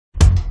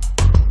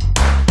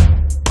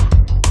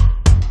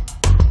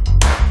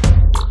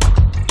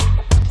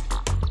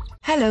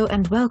Hello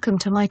and welcome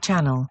to my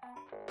channel.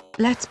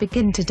 Let's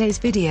begin today's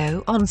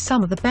video on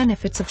some of the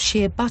benefits of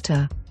shea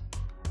butter.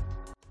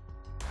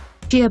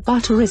 Shea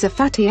butter is a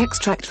fatty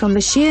extract from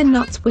the shea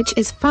nuts which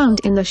is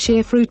found in the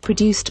shea fruit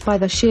produced by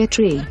the shea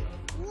tree.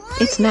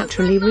 It's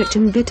naturally rich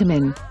in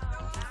vitamin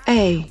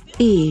A,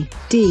 E,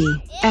 D,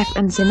 F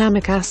and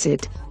zinamic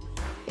acid.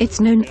 It's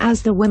known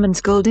as the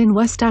women's gold in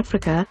West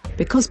Africa,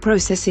 because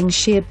processing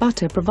shea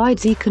butter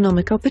provides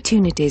economic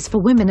opportunities for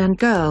women and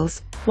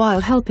girls, while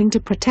helping to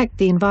protect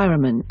the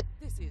environment.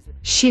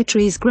 Shea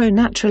trees grow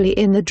naturally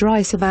in the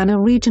dry savanna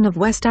region of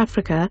West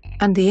Africa,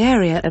 and the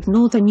area of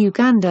northern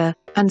Uganda,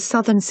 and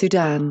southern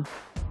Sudan.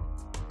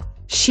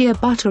 Shea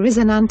butter is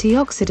an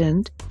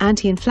antioxidant,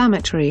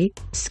 anti-inflammatory,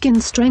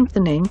 skin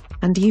strengthening,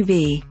 and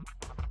UV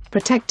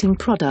protecting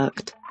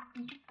product.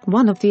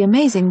 One of the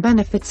amazing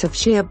benefits of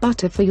shea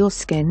butter for your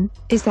skin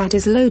is that it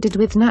is loaded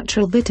with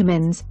natural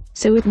vitamins,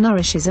 so it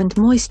nourishes and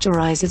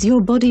moisturizes your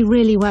body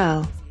really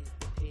well.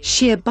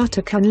 Shea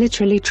butter can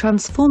literally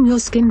transform your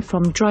skin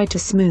from dry to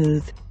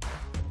smooth.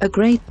 A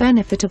great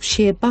benefit of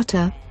shea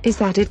butter is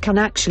that it can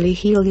actually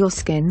heal your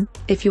skin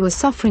if you are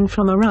suffering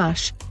from a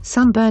rash,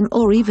 sunburn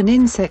or even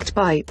insect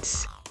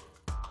bites.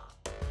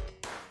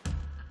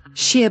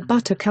 Shea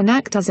butter can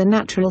act as a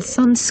natural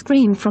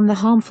sunscreen from the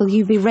harmful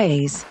UV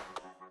rays.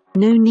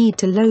 No need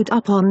to load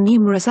up on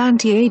numerous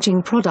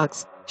anti-aging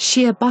products.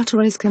 Shea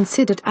butter is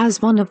considered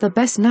as one of the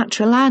best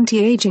natural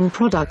anti-aging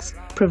products,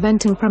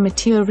 preventing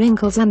premature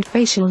wrinkles and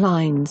facial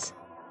lines.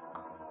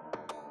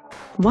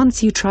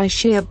 Once you try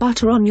shea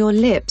butter on your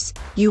lips,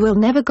 you will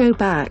never go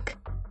back.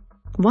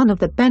 One of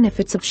the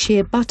benefits of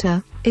shea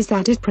butter is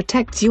that it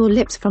protects your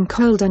lips from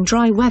cold and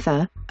dry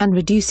weather, and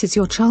reduces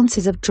your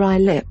chances of dry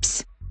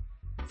lips.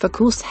 For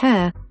coarse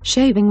hair,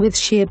 shaving with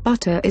shea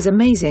butter is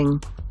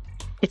amazing.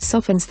 It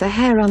softens the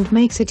hair and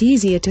makes it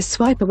easier to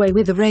swipe away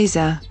with a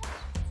razor.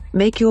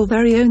 Make your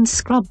very own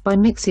scrub by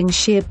mixing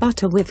shea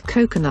butter with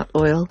coconut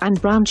oil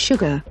and brown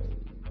sugar.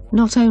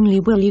 Not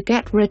only will you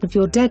get rid of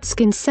your dead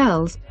skin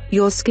cells,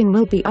 your skin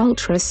will be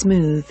ultra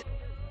smooth.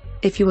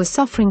 If you are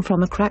suffering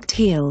from cracked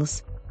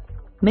heels,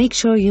 make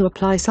sure you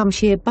apply some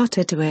shea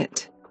butter to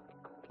it.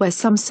 Wear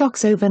some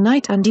socks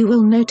overnight and you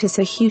will notice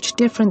a huge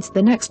difference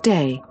the next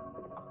day.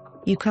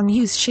 You can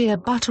use shea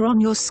butter on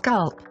your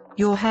scalp,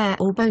 your hair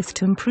or both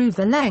to improve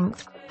the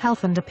length,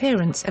 health and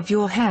appearance of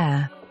your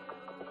hair.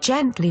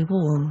 Gently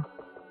warm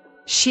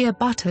shea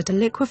butter to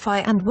liquefy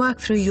and work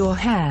through your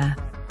hair.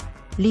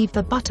 Leave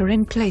the butter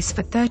in place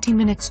for 30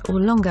 minutes or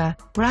longer,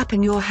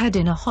 wrapping your head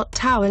in a hot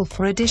towel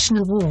for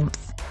additional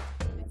warmth.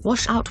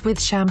 Wash out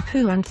with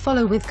shampoo and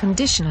follow with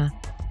conditioner.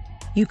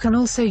 You can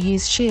also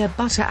use shea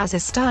butter as a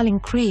styling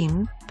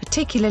cream,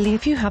 particularly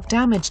if you have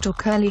damaged or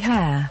curly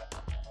hair.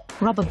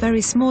 Rub a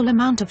very small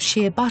amount of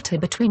shea butter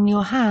between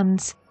your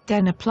hands,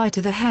 then apply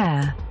to the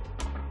hair.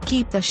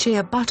 Keep the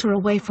shea butter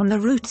away from the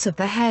roots of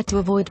the hair to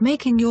avoid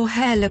making your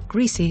hair look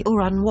greasy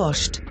or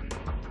unwashed.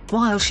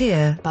 While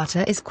shea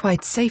butter is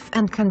quite safe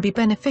and can be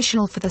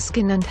beneficial for the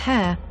skin and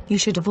hair, you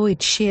should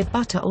avoid shea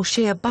butter or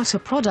shea butter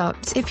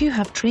products if you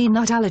have tree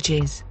nut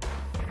allergies.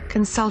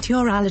 Consult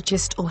your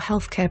allergist or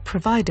healthcare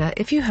provider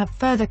if you have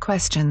further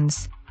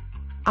questions.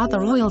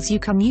 Other oils you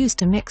can use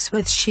to mix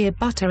with shea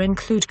butter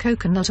include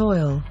coconut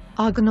oil,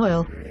 argan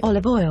oil,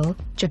 olive oil,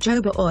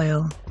 jojoba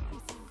oil.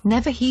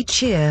 Never heat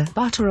shea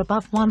butter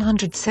above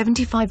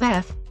 175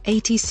 F,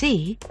 80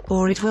 C,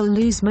 or it will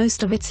lose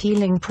most of its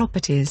healing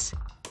properties.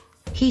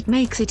 Heat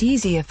makes it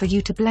easier for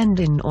you to blend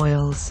in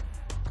oils.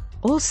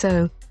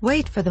 Also,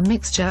 wait for the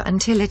mixture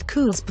until it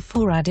cools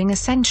before adding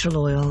essential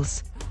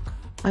oils.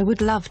 I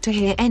would love to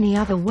hear any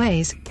other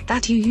ways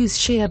that you use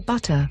shea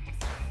butter.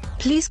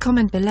 Please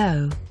comment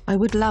below, I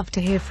would love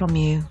to hear from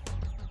you.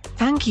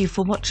 Thank you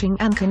for watching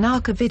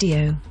Kanaka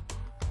video.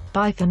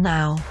 Bye for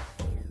now.